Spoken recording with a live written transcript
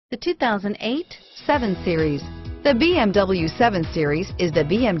The 2008 7 Series. The BMW 7 Series is the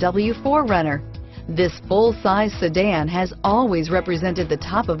BMW 4Runner. This full-size sedan has always represented the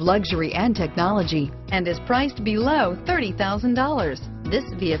top of luxury and technology and is priced below $30,000. This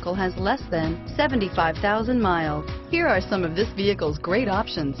vehicle has less than 75,000 miles. Here are some of this vehicle's great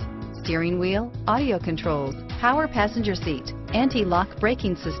options: steering wheel audio controls, power passenger seat, anti-lock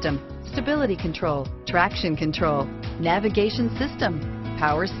braking system, stability control, traction control, navigation system,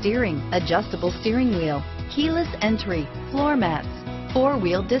 power steering, adjustable steering wheel, keyless entry, floor mats,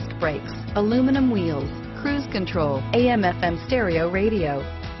 4-wheel disc brakes, aluminum wheels, cruise control, AM/FM stereo radio,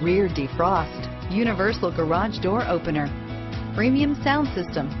 rear defrost, universal garage door opener, premium sound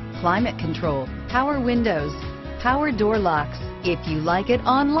system, climate control, power windows, power door locks. If you like it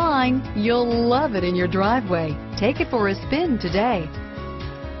online, you'll love it in your driveway. Take it for a spin today.